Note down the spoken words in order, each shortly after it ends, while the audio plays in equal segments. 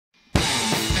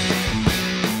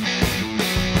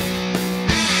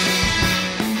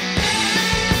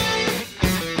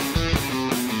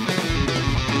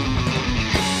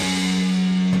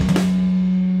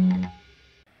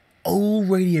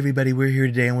Alrighty, everybody, we're here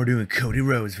today and we're doing Cody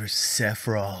Rhodes versus Seth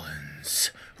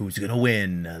Rollins. Who's gonna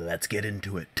win? Let's get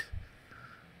into it.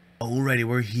 Alrighty,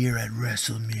 we're here at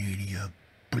WrestleMania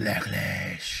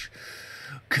Backlash.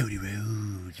 Cody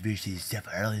Rhodes versus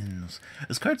Seth Rollins.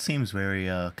 This card seems very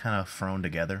kind of thrown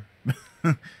together.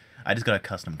 I just got a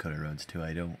custom Cody Rhodes too.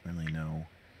 I don't really know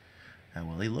how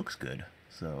well he looks good,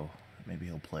 so maybe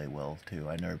he'll play well too.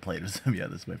 I never played with him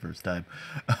yet. This is my first time.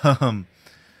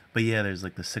 But yeah, there's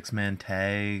like the 6-man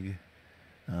tag.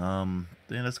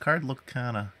 This card looked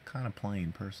kind of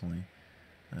plain, personally.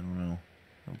 I don't know.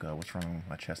 Oh god, what's wrong with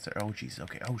my chest there? Oh jeez.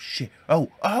 Okay. Oh shit.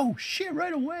 Oh shit!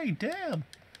 Right away. Damn.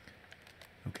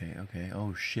 Okay.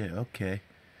 Oh shit. Okay.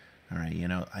 All right. You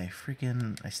know, I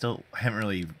haven't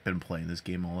really been playing this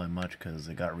game all that much because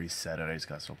it got reset and I just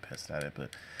got so pissed at it.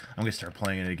 But I'm gonna start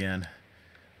playing it again.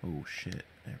 Oh shit.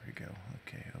 There we go.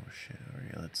 Okay. Oh shit. All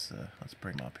right. Let's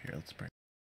bring him up here.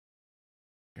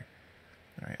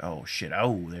 Alright, oh shit,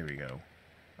 oh, there we go.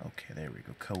 Okay, there we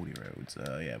go, Cody Rhodes.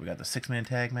 Yeah, we got the 6-man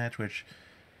tag match, which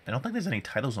I don't think there's any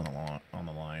titles on the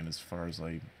line as far as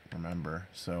I remember,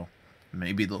 so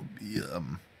maybe there'll be,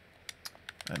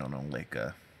 I don't know, like,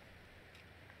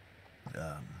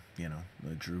 you know,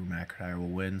 the Drew McIntyre will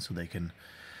win so they can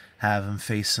have him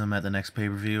face him at the next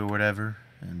pay-per-view or whatever,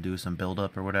 and do some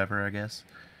build-up or whatever, I guess.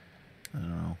 I don't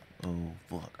know. Oh,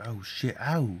 fuck, oh shit,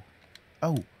 ow,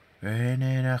 oh. And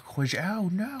then oh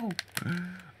no,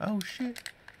 oh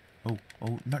shit, oh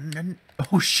no,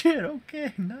 oh shit,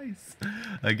 okay, nice.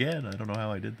 Again, I don't know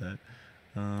how I did that.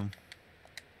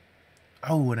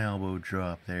 Oh, an elbow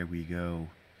drop, there we go.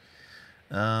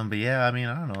 But yeah, I mean,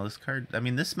 I don't know, this card, I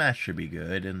mean, this match should be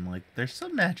good, and like, there's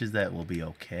some matches that will be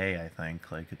okay, I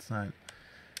think. Like, it's not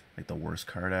like the worst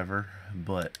card ever,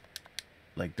 but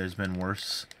like, there's been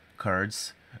worse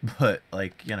cards, but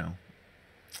like, you know,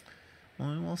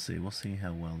 we'll see. We'll see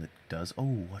how well it does. Oh,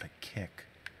 what a kick.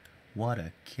 What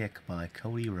a kick by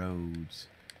Cody Rhodes.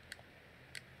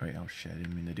 Alright, oh shit, I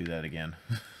didn't mean to do that again.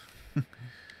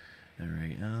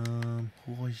 Alright,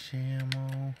 Hojamo.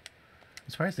 I'm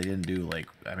surprised they didn't do, like,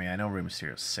 I mean, I know Rey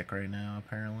Mysterio's sick right now,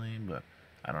 apparently, but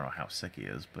I don't know how sick he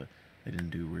is, but they didn't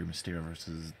do Rey Mysterio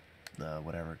versus the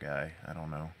whatever guy. I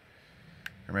don't know.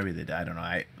 Or maybe they did. I don't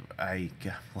know.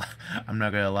 I'm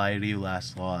not gonna lie to you.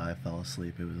 Last Law, I fell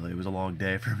asleep. It was a long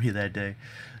day for me that day.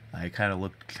 I kind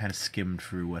of skimmed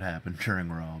through what happened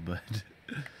during Raw, but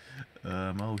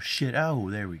oh shit! Oh,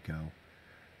 there we go.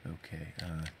 Okay,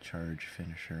 charge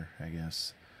finisher, I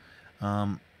guess.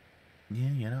 Yeah,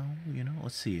 you know.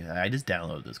 Let's see. I just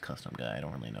downloaded this custom guy. I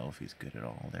don't really know if he's good at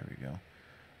all. There we go.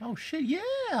 Oh shit!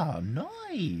 Yeah,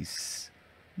 nice,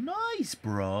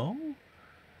 bro.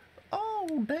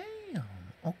 Oh, damn.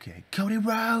 Okay, Cody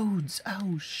Rhodes.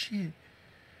 Oh, shit.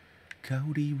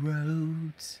 Cody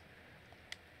Rhodes.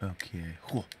 Okay.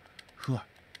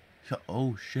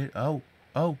 Oh, shit. Oh,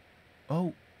 no.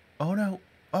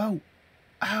 Oh,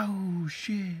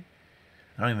 shit.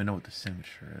 I don't even know what the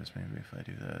signature is. Maybe if I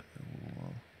do that.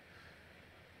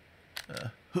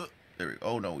 There we go.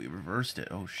 Oh, no, we reversed it.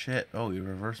 Oh, shit. Oh, we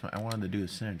reversed I wanted to do the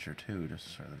signature, too,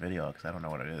 just for the video, because I don't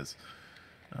know what it is.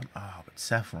 Oh, but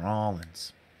Seth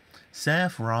Rollins.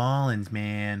 Seth Rollins,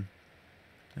 man.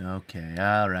 Okay,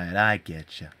 alright, I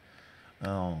get you.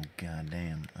 Oh,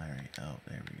 goddamn. Alright, oh,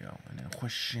 there we go. And then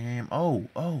whoosham. Oh,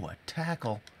 a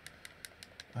tackle.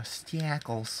 A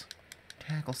stackles.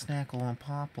 Tackle, snackle, and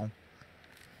popple.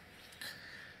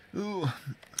 Ooh,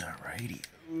 alrighty.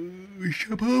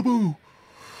 Shababu.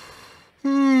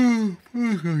 Oh, I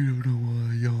don't know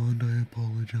why I yawned. I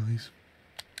apologize.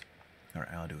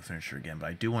 Alright, I'll do a finisher again, but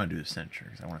I do want to do the signature,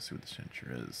 because I want to see what the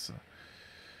signature is. So,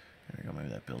 there we go, maybe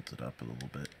that builds it up a little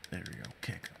bit. There we go,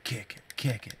 kick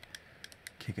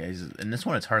it. And this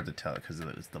one, it's hard to tell, because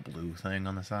it's the blue thing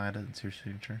on the side, it's your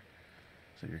signature.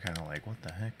 So you're kind of like, what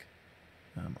the heck?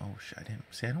 Oh shit, I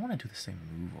don't want to do the same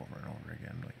move over and over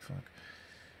again, like, fuck.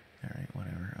 Alright,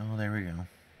 whatever. Oh, there we go.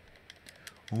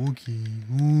 Okay.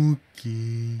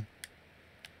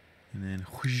 And then,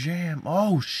 jam.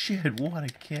 Oh shit, what a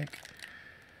kick.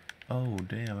 Oh,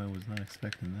 damn, I was not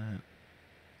expecting that.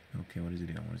 Okay, what is he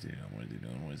doing? I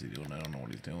don't know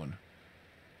what he's doing.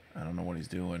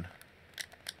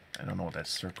 I don't know what that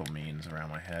circle means around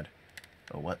my head.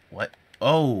 Oh, what?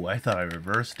 Oh, I thought I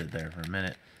reversed it there for a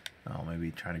minute. Oh, maybe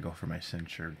trying to go for my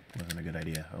signature wasn't a good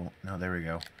idea. Oh, no, there we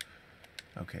go.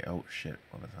 Okay, oh, shit.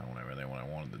 Well, that's not what I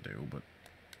wanted to do, but...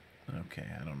 Okay,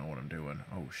 I don't know what I'm doing.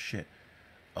 Oh, shit.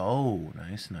 Oh,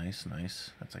 nice. That's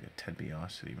like a Ted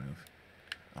DiBiase move.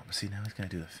 Oh, but see, now he's going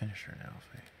to do the finisher now.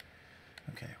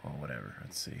 Okay, well, whatever.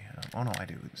 Let's see. Oh, no, I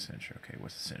do the signature. Okay,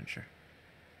 what's the signature?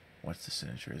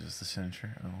 Is this the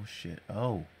signature? Oh, shit.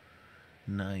 Oh.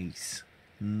 Nice.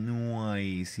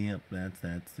 Nice. Yep,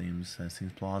 that seems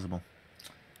plausible.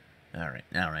 Alright.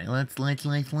 Let's do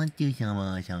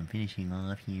some finishing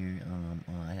off here.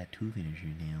 I got 2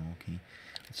 finishers now, okay.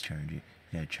 Let's charge it.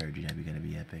 You gotta charge it up, you gotta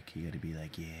be epic. You gotta be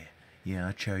like, yeah,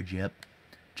 I'll charge you up.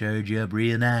 Charge you up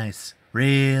real nice.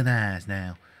 Real nice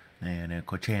now. And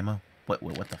Cochemo. What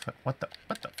the fuck? What the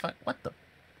fuck? What?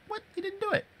 He didn't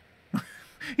do it.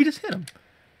 He just hit him.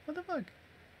 What the fuck?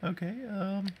 Okay,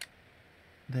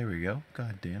 there we go.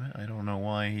 God damn it. I don't know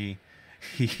why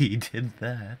he did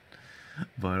that.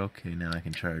 But okay, now I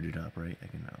can charge it up, right? I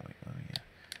can, oh wait, yeah.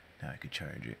 Now I could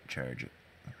charge it. There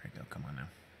we go, come on now.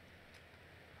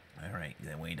 Alright,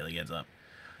 then wait until he gets up.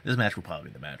 This match will probably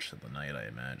be the match of the night, I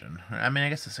imagine. I mean, I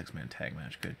guess the 6-man tag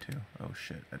match could too. Oh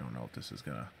shit, I don't know if this is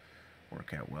gonna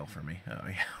work out well for me. Oh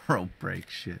yeah, rope break,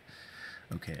 shit.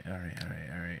 Okay, alright.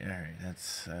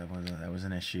 That was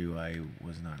an issue I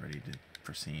was not ready to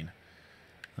foresee.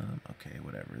 Okay,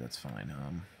 whatever, that's fine.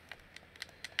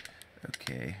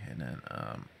 Okay, and then,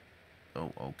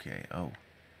 oh, okay, oh.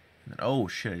 And then, oh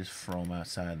shit, I just throw him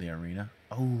outside the arena.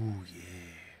 Oh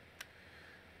yeah.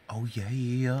 Oh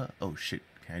yeah. Oh shit,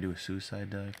 can I do a suicide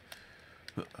dive?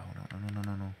 Oh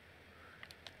no.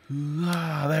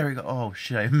 Ah, there we go. Oh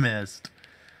shit, I missed.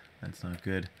 That's not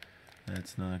good.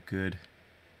 That's not good.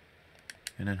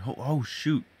 And then, oh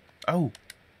shoot. Oh,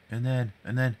 and then,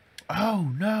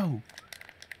 oh no.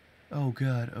 Oh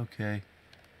god, okay.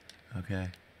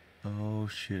 Oh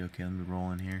shit, okay, let me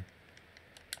roll in here.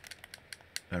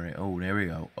 Alright, oh, there we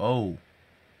go. Oh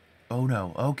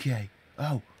no, okay.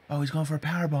 Oh, he's going for a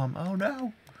powerbomb. Oh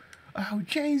no. Oh,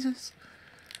 Jesus.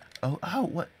 Oh,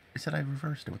 what? It said I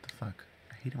reversed it. What the fuck?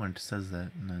 I hate it when it says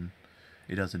that and then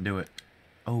it doesn't do it.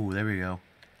 Oh, there we go.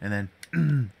 And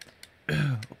then,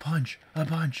 a punch. And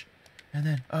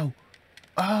then, oh,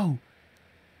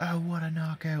 what a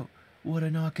knockout. What a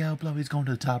knockout blow. He's going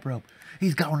to the top rope.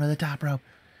 He's going to the top rope.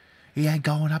 He ain't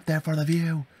going up there for the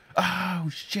view. Oh,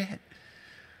 shit.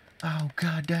 Oh,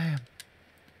 god damn.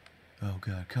 Oh,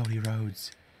 god. Cody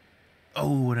Rhodes.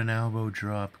 Oh, what an elbow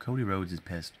drop. Cody Rhodes is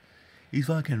pissed. He's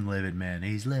fucking livid, man.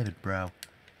 He's livid, bro.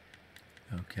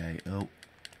 Okay. Oh,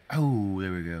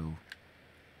 there we go.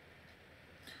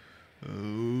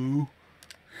 Oh.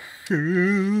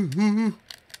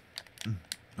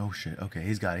 Oh shit. Okay,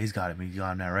 he's got it. He's got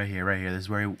him now. Right here. This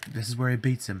is where he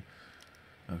beats him.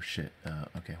 Oh shit.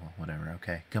 Okay. Well, whatever.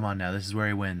 Okay. Come on now. This is where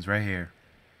he wins. Right here.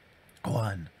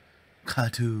 1,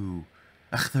 2,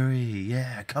 3.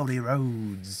 Yeah. Cody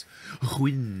Rhodes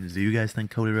wins. Do you guys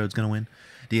think Cody Rhodes gonna win?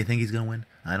 Do you think he's gonna win?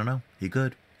 I don't know. He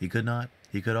could. He could not.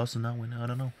 He could also not win. I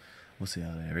don't know. We'll see.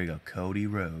 There we go. Cody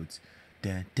Rhodes.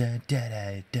 Da, da, da,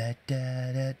 da, da,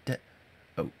 da, da.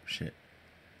 Oh shit.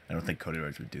 I don't think Cody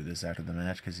Rhodes would do this after the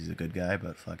match because he's a good guy,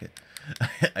 but fuck it.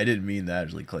 I didn't mean to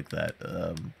actually click that.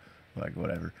 Like,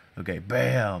 whatever. Okay,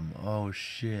 bam! Oh,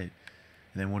 shit.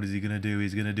 And then what is he going to do?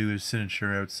 He's going to do his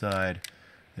signature outside.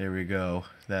 There we go.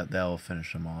 That'll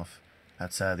finish him off.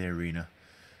 Outside the arena.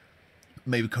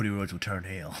 Maybe Cody Rhodes will turn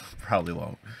heel. Probably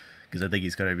won't. Because I think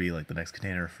he's going to be like the next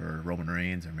contender for Roman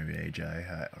Reigns or maybe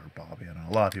AJ or Bobby. I don't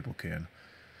know. A lot of people can.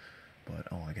 But,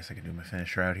 oh, I guess I can do my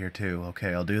finisher out here, too.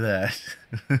 Okay, I'll do that.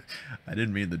 I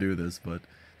didn't mean to do this, but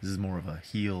this is more of a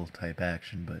heel-type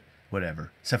action, but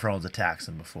whatever. Seth Rollins attacks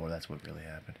him before. That's what really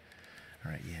happened.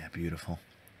 All right, yeah, beautiful.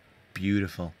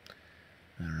 Beautiful.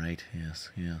 All right, yes.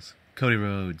 Cody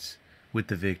Rhodes with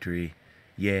the victory.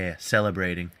 Yeah,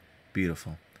 celebrating.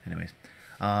 Beautiful. Anyways,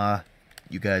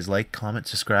 you guys like, comment,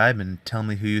 subscribe, and tell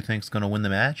me who you think's going to win the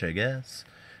match, I guess.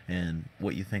 And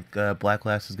what you think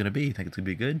Blacklash is going to be. You think it's going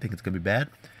to be good? Think it's going to be bad?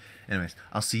 Anyways,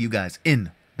 I'll see you guys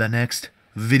in the next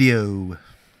video.